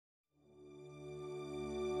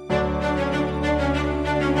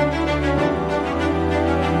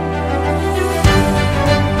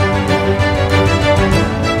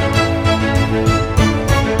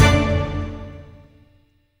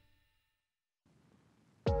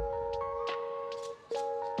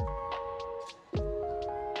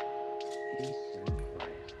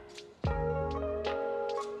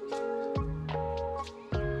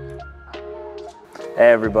Hey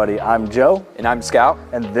everybody, I'm Joe. And I'm Scout.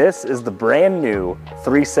 And this is the brand new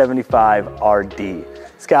 375 RD.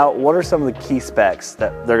 Scout, what are some of the key specs that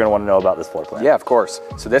they're going to want to know about this floor plan? Yeah, of course.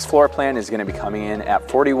 So this floor plan is going to be coming in at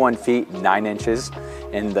 41 feet, 9 inches,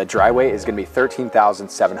 and the dry weight is going to be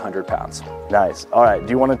 13,700 pounds. Nice. All right, do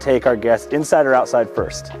you want to take our guests inside or outside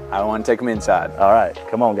first? I want to take them inside. All right,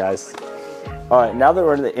 come on guys. All right, now that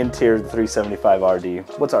we're in the interior of the 375 RD,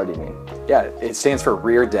 what's RD mean? Yeah, it stands for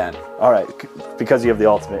rear den. All right, because you have the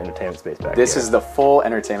ultimate entertainment space back here. This is the full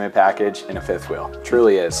entertainment package in a fifth wheel.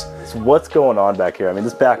 Truly is. So what's going on back here? I mean,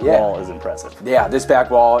 this back wall is impressive. Yeah, this back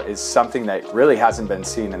wall is something that really hasn't been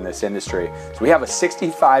seen in this industry. So we have a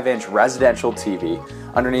 65-inch residential TV.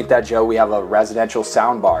 Underneath that, Joe, we have a residential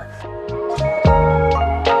sound bar.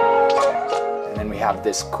 And then we have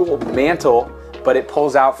this cool mantle, but it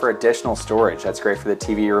pulls out for additional storage. That's great for the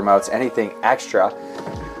TV remotes, anything extra.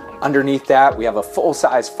 Underneath that, we have a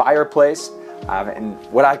full-size fireplace. And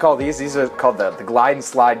what I call these are called the glide and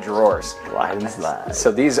slide drawers. Glide and slide.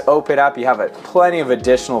 So these open up, you have plenty of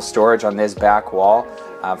additional storage on this back wall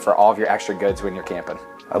for all of your extra goods when you're camping.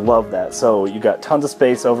 I love that. So you got tons of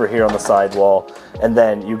space over here on the side wall, and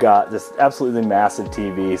then you got this absolutely massive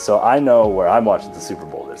TV. So I know where I'm watching the Super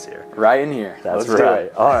Bowl this year. Right in here. That's right.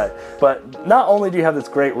 All right. But not only do you have this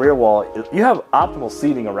great rear wall, you have optimal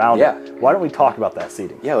seating around it. Why don't we talk about that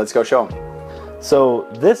seating? Yeah, let's go show them. So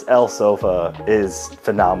this L sofa is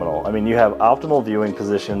phenomenal. I mean, you have optimal viewing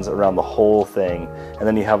positions around the whole thing, and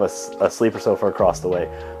then you have a sleeper sofa across the way.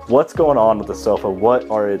 What's going on with the sofa? What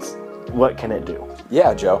can it do?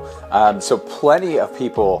 Yeah, Joe. So plenty of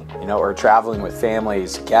people, are traveling with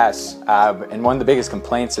families, guests, and one of the biggest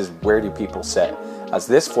complaints is, where do people sit?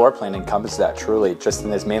 So this floor plan encompasses that truly, just in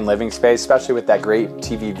this main living space, especially with that great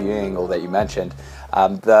TV viewing angle that you mentioned.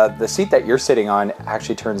 The seat that you're sitting on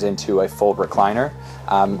actually turns into a full recliner,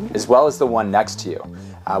 as well as the one next to you.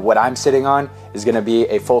 What I'm sitting on is going to be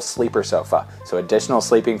a full sleeper sofa, so additional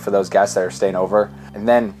sleeping for those guests that are staying over. And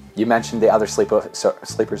then you mentioned the other sleeper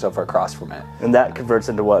sofa across from it. And that converts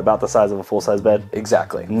into what, about the size of a full-size bed?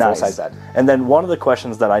 Exactly, nice. Full-size bed. And then one of the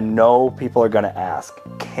questions that I know people are going to ask,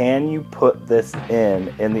 can you put this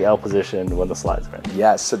in the L position when the slides are in?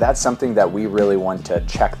 Yes, so that's something that we really want to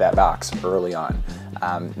check that box early on.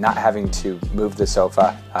 Not having to move the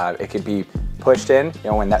sofa, it could be pushed in,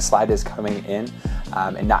 when that slide is coming in,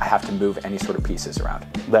 and not have to move any sort of pieces around.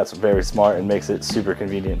 That's very smart and makes it super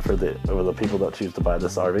convenient for the people that choose to buy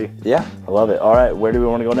this RV. Yeah. I love it. All right, where do we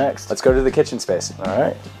want to go next? Let's go to the kitchen space. All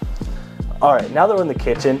right. All right, now that we're in the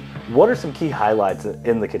kitchen, what are some key highlights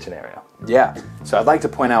in the kitchen area? Yeah, so I'd like to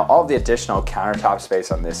point out all the additional countertop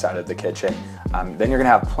space on this side of the kitchen. Then you're gonna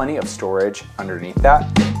have plenty of storage underneath that.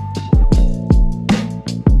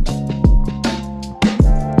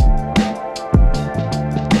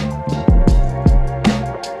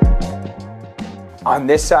 On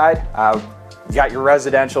this side, you got your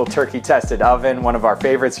residential turkey-tested oven, one of our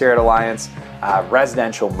favorites here at Alliance,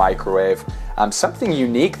 residential microwave. Something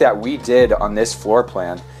unique that we did on this floor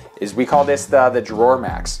plan is we call this the drawer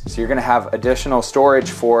max. So you're gonna have additional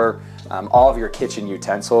storage for all of your kitchen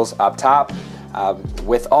utensils up top,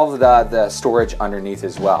 with all of the storage underneath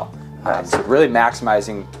as well. So really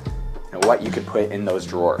maximizing what you could put in those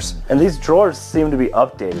drawers. And these drawers seem to be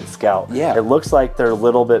updated, Scout. Yeah. It looks like they're a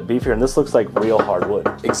little bit beefier, and this looks like real hardwood.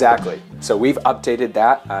 Exactly. So we've updated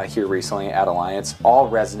that here recently at Alliance. All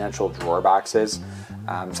residential drawer boxes,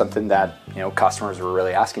 something that customers were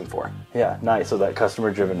really asking for. Yeah, nice. So that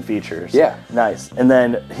customer-driven features. Yeah. Nice. And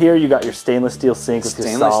then here you got your stainless steel sink with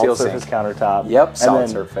your solid surface countertop. Yep, solid and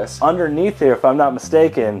then surface. Underneath here, if I'm not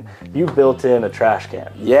mistaken, you built in a trash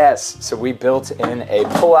can. Yes. So we built in a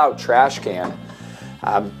pull-out trash can.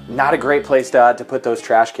 Not a great place to put those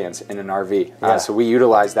trash cans in an RV. Yeah. So we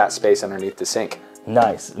utilize that space underneath the sink.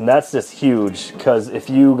 Nice, and that's just huge, because if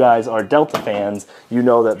you guys are Delta fans, you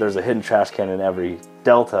know that there's a hidden trash can in every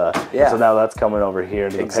Delta. Yeah. So now that's coming over here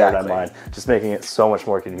into the Paradigm line, just making it so much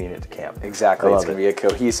more convenient to camp. Exactly, it's going to be a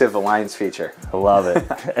cohesive Alliance feature. I love it.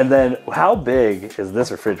 And then how big is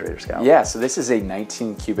this refrigerator, Scout? Yeah, so this is a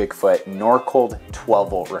 19 cubic foot Norcold 12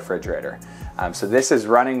 volt refrigerator. So this is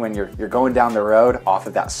running when you're going down the road off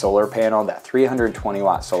of that solar panel, that 320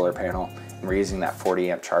 watt solar panel, and we're using that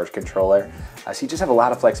 40 amp charge controller. So you just have a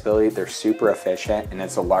lot of flexibility. They're super efficient, and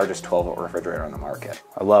it's the largest 12 volt refrigerator on the market.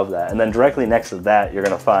 I love that. And then directly next to that, you're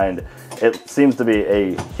gonna find, it seems to be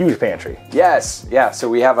a huge pantry. Yes, yeah, so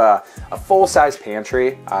we have a full-size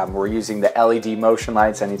pantry. We're using the LED motion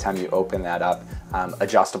lights anytime you open that up,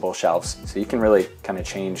 adjustable shelves. So you can really kind of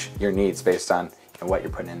change your needs based on and what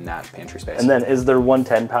you're putting in that pantry space. And then is there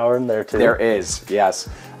 110 power in there too? There is, yes.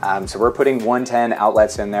 So we're putting 110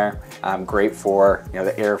 outlets in there, great for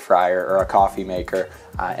the air fryer or a coffee maker,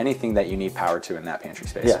 anything that you need power to in that pantry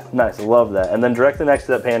space. Yeah, nice, I love that. And then directly next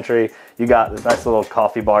to that pantry, you got this nice little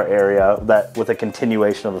coffee bar area that with a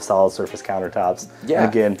continuation of the solid surface countertops. Yeah.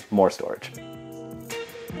 And again, more storage.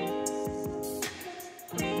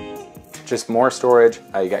 Just more storage.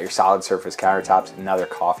 You got your solid surface countertops, another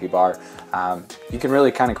coffee bar. You can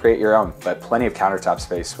really kind of create your own, but plenty of countertop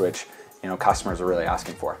space, which customers are really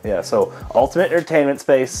asking for. Yeah, so ultimate entertainment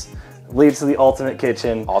space leads to the ultimate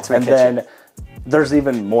kitchen. Ultimate kitchen. Then there's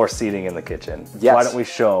even more seating in the kitchen. Yes. Why don't we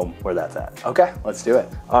show them where that's at? Okay, let's do it.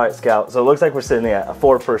 All right, Scout. So it looks like we're sitting at a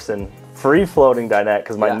 4-person free floating dinette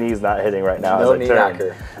because my Yeah. knee's not hitting right now No as I knee turn.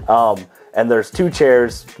 knocker. And there's 2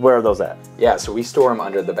 chairs. Where are those at? Yeah, so we store them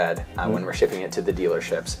under the bed when we're shipping it to the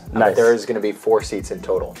dealerships. Nice. There is going to be 4 seats in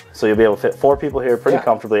total. So you'll be able to fit 4 people here pretty Yeah.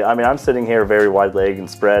 comfortably. I mean, I'm sitting here very wide leg and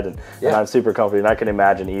spread, and Yeah. I'm super comfortable, and I can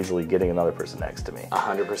imagine easily getting another person next to me.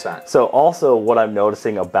 100%. So also what I'm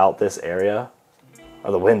noticing about this area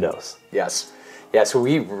are the windows. Yes. Yeah, so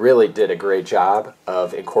we really did a great job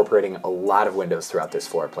of incorporating a lot of windows throughout this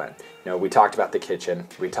floor plan. We talked about the kitchen.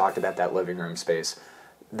 We talked about that living room space.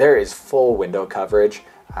 There is full window coverage.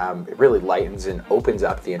 It really lightens and opens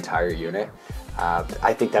up the entire unit.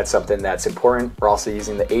 I think that's something that's important. We're also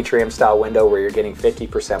using the atrium style window where you're getting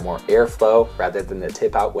 50% more airflow rather than the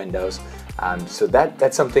tip out windows. So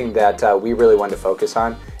that's something that we really wanted to focus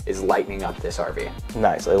on, is lightening up this RV.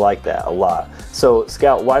 Nice, I like that a lot. So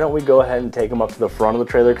Scout, why don't we go ahead and take them up to the front of the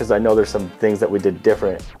trailer, because I know there's some things that we did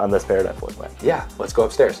different on this Paradigm floor plan. Yeah, let's go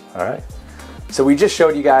upstairs. All right. So we just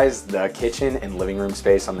showed you guys the kitchen and living room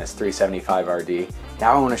space on this 375 RD.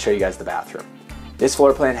 Now I want to show you guys the bathroom. This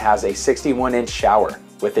floor plan has a 61-inch shower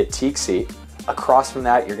with a teak seat. Across from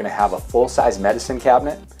that, you're going to have a full-size medicine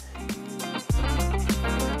cabinet,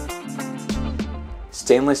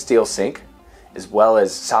 stainless steel sink, as well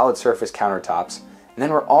as solid surface countertops. And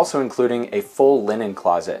then we're also including a full linen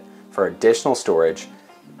closet for additional storage,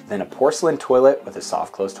 then a porcelain toilet with a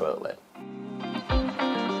soft close toilet lid.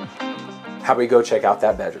 How about we go check out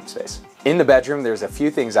that bedroom space? In the bedroom, there's a few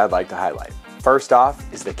things I'd like to highlight. First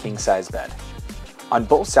off is the king size bed. On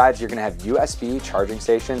both sides, you're gonna have USB charging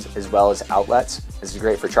stations as well as outlets. This is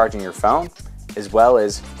great for charging your phone, as well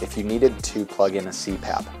as if you needed to plug in a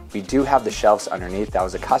CPAP. We do have the shelves underneath. That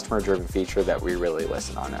was a customer-driven feature that we really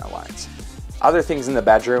listed on our lines. Other things in the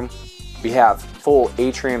bedroom, we have full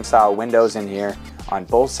atrium-style windows in here on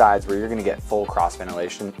both sides where you're gonna get full cross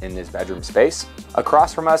ventilation in this bedroom space.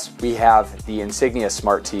 Across from us, we have the Insignia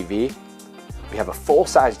Smart TV. We have a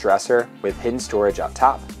full-size dresser with hidden storage up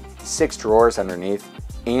top, 6 drawers underneath,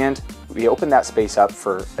 and we open that space up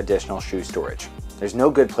for additional shoe storage. There's no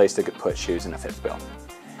good place to put shoes in a fifth wheel.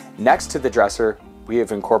 Next to the dresser, we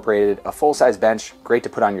have incorporated a full-size bench, great to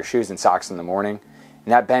put on your shoes and socks in the morning.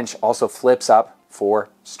 And that bench also flips up for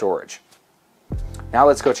storage. Now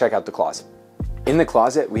let's go check out the closet. In the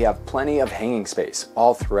closet, we have plenty of hanging space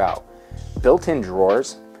all throughout. Built-in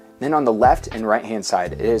drawers. Then on the left and right-hand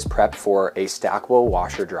side, it is prepped for a stackable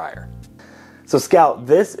washer dryer. So Scout,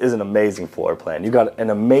 this is an amazing floor plan. You got an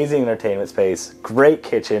amazing entertainment space, great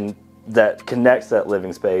kitchen that connects to that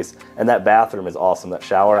living space, and that bathroom is awesome. That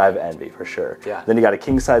shower, I have envy for sure. Yeah. Then you got a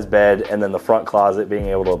king size bed, and then the front closet, being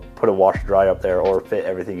able to put a washer dryer up there or fit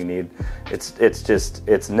everything you need.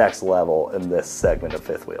 It's next level in this segment of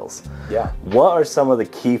fifth wheels. Yeah. What are some of the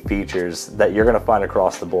key features that you're gonna find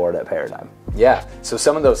across the board at Paradigm? Yeah, so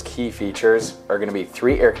some of those key features are gonna be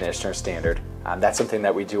 3 air conditioners standard. That's something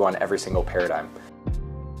that we do on every single Paradigm.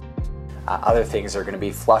 Other things are gonna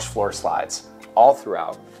be flush floor slides all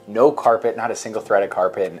throughout. No carpet, not a single threaded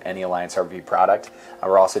carpet in any Alliance RV product.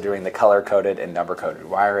 We're also doing the color coded and number coded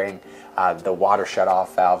wiring, the water shut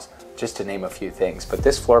off valves, just to name a few things. But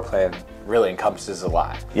this floor plan really encompasses a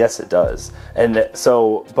lot. Yes, it does. And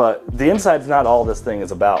so, but the inside's not all this thing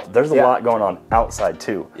is about. There's a Yeah. lot going on outside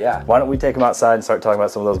too. Yeah. Why don't we take them outside and start talking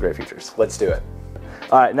about some of those great features? Let's do it.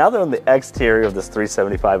 All right, now that we're on the exterior of this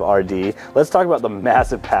 375 RD, let's talk about the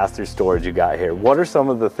massive pass-through storage you got here. What are some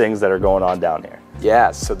of the things that are going on down here?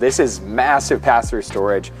 Yeah, so this is massive pass-through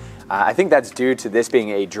storage. I think that's due to this being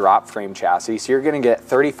a drop frame chassis, so you're gonna get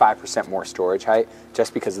 35% more storage height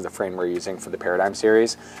just because of the frame we're using for the Paradigm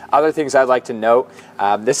series. Other things I'd like to note,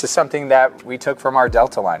 this is something that we took from our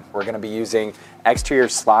Delta line. We're gonna be using exterior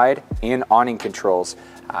slide and awning controls,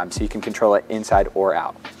 so you can control it inside or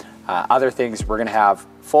out. Other things, we're gonna have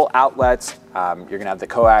full outlets. You're gonna have the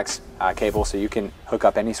coax cable, so you can hook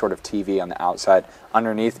up any sort of TV on the outside.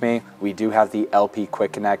 Underneath me, we do have the LP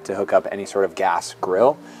Quick Connect to hook up any sort of gas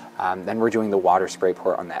grill. Then we're doing the water spray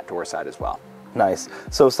port on that door side as well. Nice.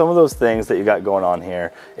 So some of those things that you got going on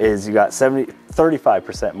here is you got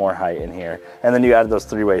 35% more height in here, and then you added those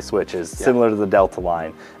three-way switches, similar to the Delta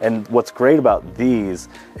line. And what's great about these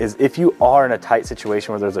is if you are in a tight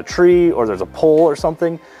situation where there's a tree or there's a pole or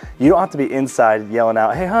something, you don't have to be inside yelling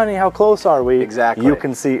out, "Hey honey, how close are we?" Exactly. You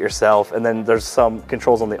can see it yourself, and then there's some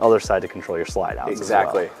controls on the other side to control your slide outs.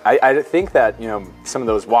 Exactly. As well. I think that, you know, some of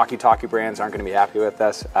those walkie-talkie brands aren't going to be happy with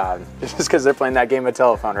us just because they're playing that game of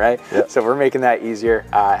telephone, right? Yep. So we're making that easier.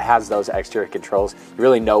 It has those extra controls. You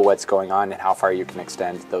really know what's going on and how far you can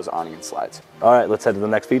extend those awning and slides. All right, let's head to the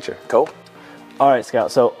next feature. Cool. All right,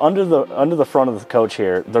 Scout. So under the front of the coach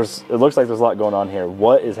here, it looks like there's a lot going on here.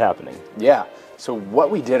 What is happening? Yeah. So what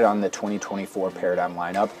we did on the 2024 Paradigm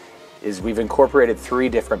lineup is we've incorporated 3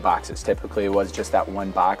 different boxes. Typically it was just that one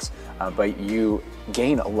box, but you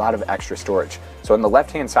gain a lot of extra storage. So on the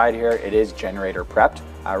left-hand side here, it is generator prepped,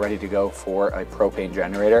 ready to go for a propane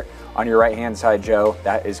generator. On your right-hand side, Joe,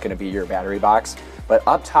 that is gonna be your battery box. But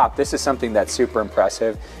up top, this is something that's super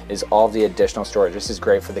impressive, is all the additional storage. This is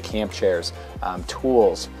great for the camp chairs,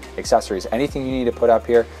 tools, accessories, anything you need to put up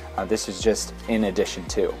here, this is just in addition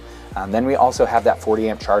to. Then we also have that 40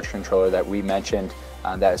 amp charge controller that we mentioned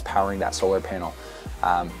that is powering that solar panel.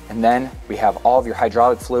 And then we have all of your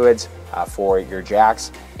hydraulic fluids for your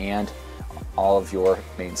jacks and all of your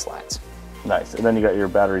main slides. Nice. And then you got your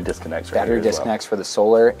battery disconnects right Battery here as disconnects for the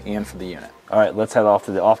solar and for the unit. All right, let's head off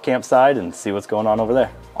to the off-camp side and see what's going on over there.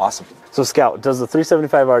 Awesome. So Scout, does the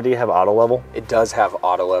 375 RD have auto level? It does have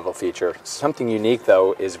auto level feature. Something unique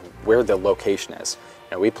though is where the location is.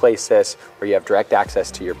 Now we place this where you have direct access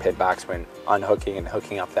to your pit box when unhooking and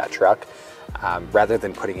hooking up that truck, rather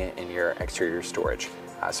than putting it in your exterior storage.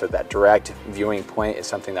 So that direct viewing point is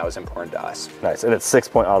something that was important to us. Nice, and it's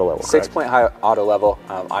 6-point auto level, correct? 6-point auto level,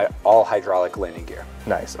 all hydraulic landing gear.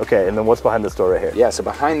 Nice, okay, and then what's behind this door right here? Yeah, so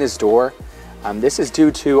behind this door, this is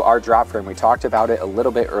due to our drop frame. We talked about it a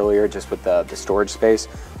little bit earlier just with the storage space.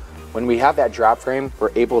 When we have that drop frame,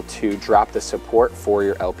 we're able to drop the support for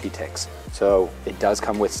your LP tanks. So it does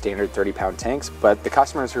come with standard 30-pound tanks, but the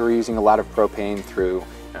customers who are using a lot of propane through,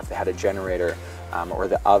 you know, if they had a generator or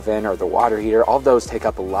the oven or the water heater, all of those take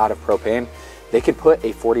up a lot of propane. They could put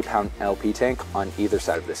a 40-pound LP tank on either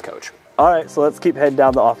side of this coach. All right, so let's keep heading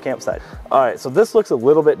down the off-camp side. All right, so this looks a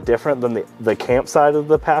little bit different than the camp side of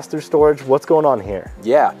the pass-through storage. What's going on here?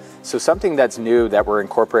 Yeah, so something that's new that we're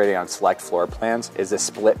incorporating on select floor plans is a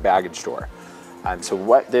split baggage door. So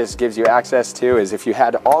what this gives you access to is if you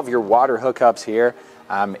had all of your water hookups here,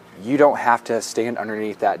 you don't have to stand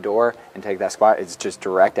underneath that door and take that spot. It's just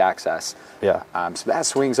direct access. Yeah. So that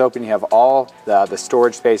swings open. You have all the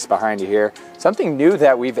storage space behind you here. Something new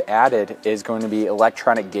that we've added is going to be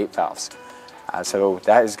electronic gate valves. So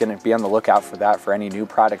that is going to be on the lookout for that for any new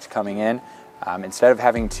product coming in. Instead of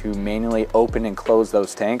having to manually open and close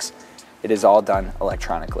those tanks, it is all done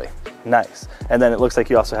electronically. Nice. And then it looks like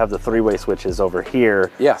you also have the 3-way switches over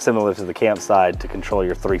here, similar to the campsite, to control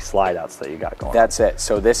your 3 slide outs that you got going. That's it.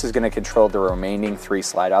 So this is going to control the remaining 3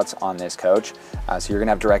 slide outs on this coach. So you're going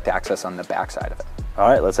to have direct access on the back side of it. All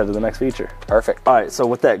right, let's head to the next feature. Perfect. All right, so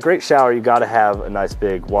with that great shower, you got to have a nice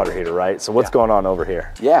big water heater, right? So what's going on over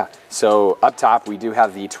here? Yeah, so up top, we do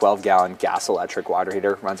have the 12-gallon gas electric water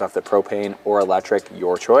heater. Runs off the propane or electric,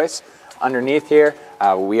 your choice. Underneath here,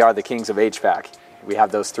 we are the kings of HVAC. We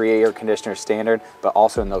have those 3 air conditioners standard, but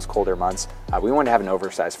also in those colder months, we want to have an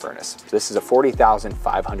oversized furnace. So this is a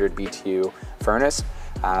 40,500 BTU furnace.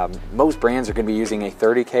 Most brands are going to be using a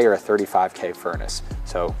 30K or a 35K furnace.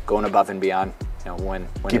 So going above and beyond, you know, when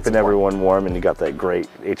keeping everyone warm, and you got that great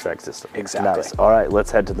HVAC system. Exactly. Nice. All right,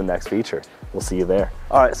 let's head to the next feature. We'll see you there.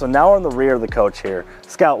 All right, so now we're in the rear of the coach here.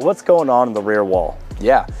 Scout, what's going on in the rear wall?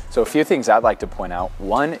 Yeah, so a few things I'd like to point out.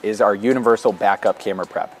 One is our universal backup camera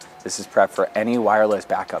prep. This is prep for any wireless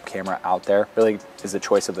backup camera out there. Really is the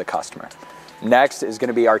choice of the customer. Next is going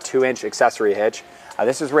to be our 2-inch accessory hitch.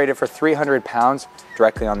 This is rated for 300 pounds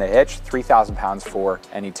directly on the hitch, 3,000 pounds for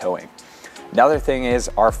any towing. Another thing is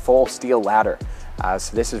our full steel ladder.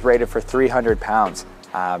 So this is rated for 300 pounds.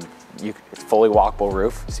 It's fully walkable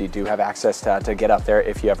roof, so you do have access to get up there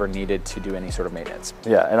if you ever needed to do any sort of maintenance.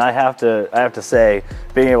 Yeah, and I have to say,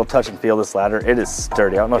 being able to touch and feel this ladder, it is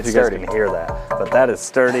sturdy. I don't know if you guys can hear that, but that is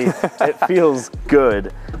sturdy. It feels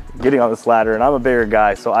good getting on this ladder, and I'm a bigger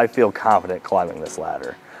guy, so I feel confident climbing this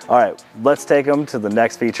ladder. All right, let's take them to the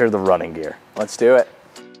next feature, the running gear. Let's do it.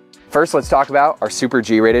 First, let's talk about our Super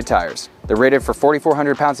G-rated tires. They're rated for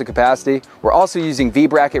 4,400 pounds of capacity. We're also using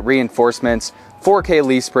V-bracket reinforcements, 4K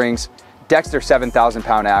leaf springs, Dexter 7,000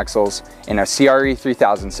 pound axles, and a CRE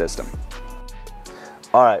 3000 system.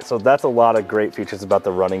 All right, so that's a lot of great features about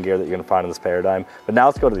the running gear that you're gonna find in this Paradigm. But now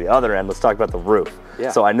let's go to the other end. Let's talk about the roof.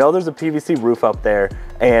 Yeah. So I know there's a PVC roof up there,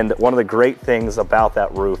 and one of the great things about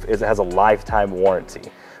that roof is it has a lifetime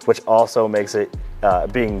warranty, which also makes it,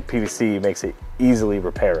 being PVC, makes it easily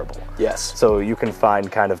repairable. Yes. So you can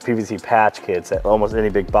find kind of PVC patch kits at almost any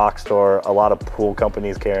big box store. A lot of pool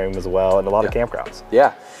companies carry them as well, and a lot of campgrounds.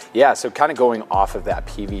 Yeah, so kind of going off of that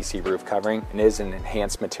PVC roof covering, it is an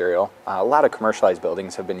enhanced material. A lot of commercialized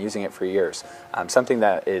buildings have been using it for years. Something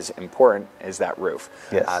that is important is that roof.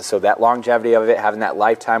 Yes. So that longevity of it, having that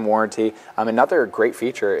lifetime warranty. Another great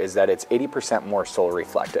feature is that it's 80% more solar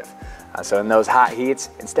reflective. So in those hot heats,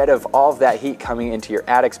 instead of all of that heat coming into your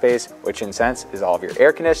attic space, which in a sense is all of your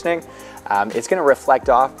air conditioning, it's gonna reflect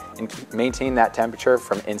off and maintain that temperature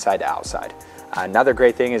from inside to outside. Another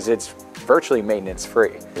great thing is it's virtually maintenance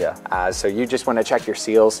free. Yeah. So you just want to check your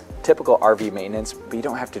seals, typical RV maintenance, but you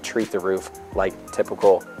don't have to treat the roof like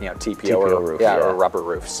typical, TPO roof, or rubber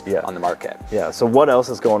roofs on the market. Yeah, so what else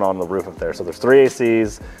is going on the roof up there? So there's 3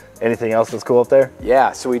 ACs. Anything else that's cool up there?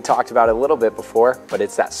 Yeah, so we talked about it a little bit before, but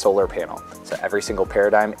it's that solar panel. So every single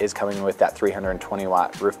Paradigm is coming with that 320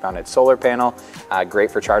 watt roof mounted solar panel.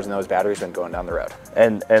 Great for charging those batteries when going down the road.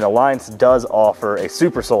 And Alliance does offer a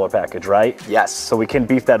super solar package, right? Yes. So we can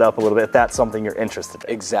beef that up a little bit if that's something you're interested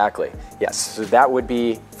in. Exactly, yes. So that would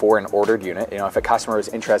be for an ordered unit. If a customer is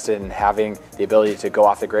interested in having the ability to go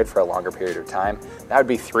off the grid for a longer period of time, that would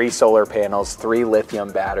be 3 solar panels, 3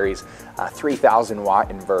 lithium batteries, 3,000 watt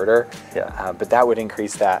inverter. Yeah. But that would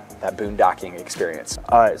increase that boondocking experience.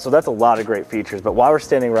 All right, so that's a lot of great features, but while we're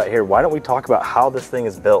standing right here, why don't we talk about how this thing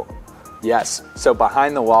is built? Yes, so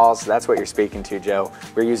behind the walls, that's what you're speaking to, Joe.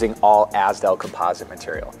 We're using all Azdel composite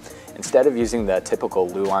material. Instead of using the typical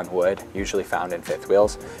Luan wood, usually found in fifth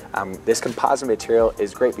wheels, this composite material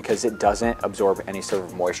is great because it doesn't absorb any sort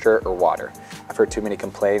of moisture or water. I've heard too many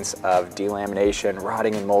complaints of delamination,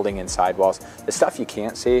 rotting and molding in sidewalls. The stuff you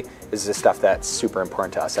can't see is the stuff that's super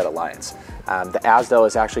important to us at Alliance. The Azdel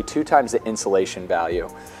is actually 2 times the insulation value.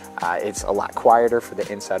 It's a lot quieter for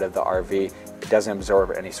the inside of the RV. It doesn't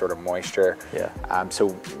absorb any sort of moisture. Yeah.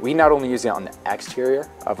 So we not only use it on the exterior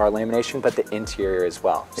of our lamination, but the interior as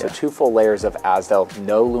well. So Yeah. 2 full layers of Azdel,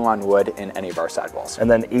 no Luan wood in any of our sidewalls.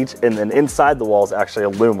 And then inside the wall is actually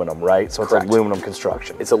aluminum, right? So it's Correct. aluminum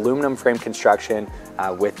construction. It's aluminum frame construction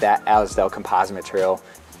with that Azdel composite material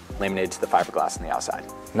laminated to the fiberglass on the outside.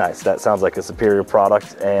 Nice. That sounds like a superior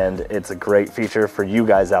product, and it's a great feature for you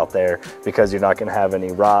guys out there because you're not going to have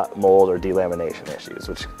any rot, mold, or delamination issues,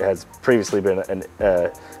 which has previously been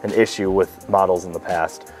an issue with models in the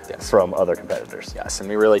past from other competitors. Yes, and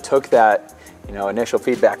we really took that initial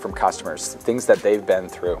feedback from customers, things that they've been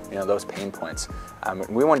through, those pain points.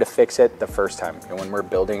 We wanted to fix it the first time when we're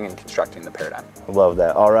building and constructing the Paradigm. Love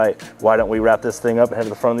that. All right, why don't we wrap this thing up and head to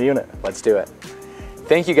the front of the unit? Let's do it.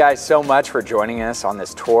 Thank you guys so much for joining us on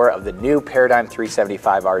this tour of the new Paradigm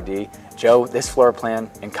 375 RD. Joe, this floor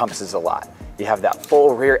plan encompasses a lot. You have that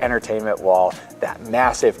full rear entertainment wall, that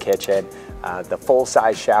massive kitchen, the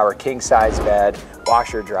full-size shower, king-size bed,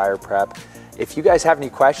 washer, dryer prep. If you guys have any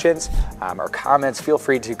questions or comments, feel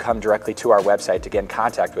free to come directly to our website to get in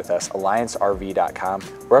contact with us, alliancerv.com.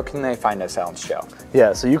 Where can they find us, Alan Joe?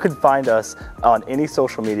 Yeah, so you can find us on any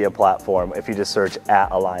social media platform if you just search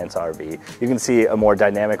 @AllianceRV. You can see a more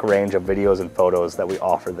dynamic range of videos and photos that we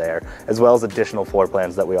offer there, as well as additional floor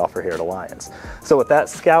plans that we offer here at Alliance. So with that,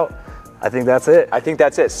 Scout, I think that's it. I think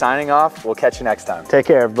that's it. Signing off. We'll catch you next time. Take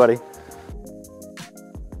care, everybody.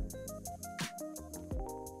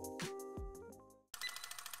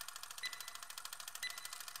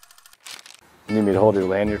 You need me to hold your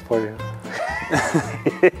lanyard for you?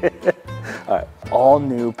 All right, all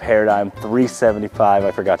new Paradigm 375.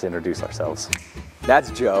 I forgot to introduce ourselves.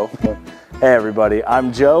 That's Joe. Hey everybody,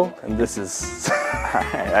 I'm Joe, and this is...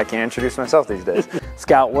 I can't introduce myself these days.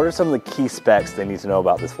 Scout, what are some of the key specs they need to know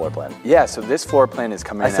about this floor plan? Yeah, so this floor plan is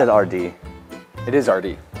coming I said RD. It is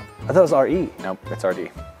RD. I thought it was RE. Nope, it's RD.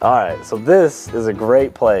 All right, so this is a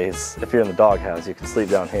great place. If you're in the doghouse, you can sleep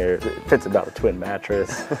down here. It fits about a twin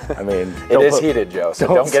mattress. I mean, it is heated, Joe, so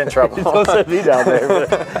don't get in trouble. Don't set me down there.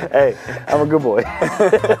 But, hey, I'm a good boy.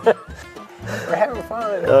 We're having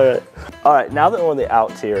fun. All right. Now that we're on the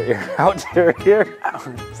out tier here.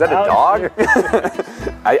 Is that a dog?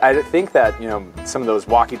 I think that some of those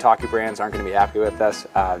walkie-talkie brands aren't going to be happy with us,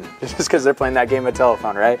 just because they're playing that game of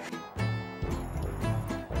telephone, right?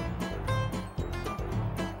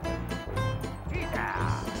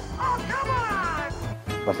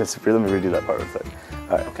 Let me redo that part real quick.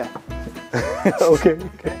 All right. Okay.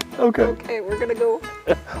 Okay, we're gonna go.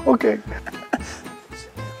 Okay.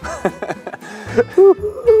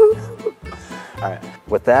 All right.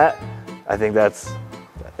 With that, I think that's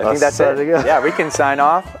it. Yeah, we can sign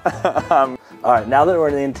off. All right, now that we're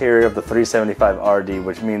in the interior of the 375 RD,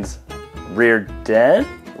 which means rear den?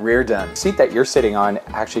 Rear den. The seat that you're sitting on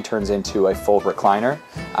actually turns into a full recliner,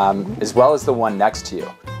 as well as the one next to you.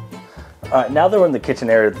 All right, now that we're in the kitchen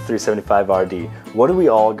area of the 375 RD, what do we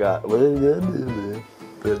all got? What do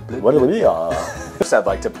we all? First, I'd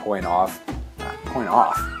like to point out.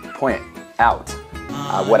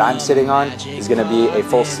 What I'm sitting on is going to be a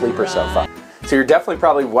full sleeper sofa. So you're definitely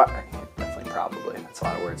probably that's a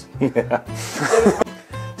lot of words. Yeah.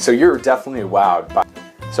 So you're definitely wowed by.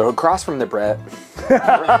 So across from the bread.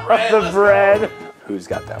 The bread. Who's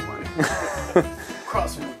got that one?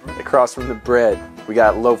 Across from the bread. We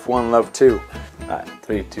got loaf 1, loaf 2. All right,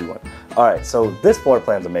 3, 2, 1. All right, so this floor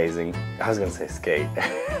plan's amazing. I was gonna say skate.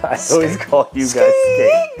 I always call you guys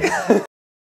skate.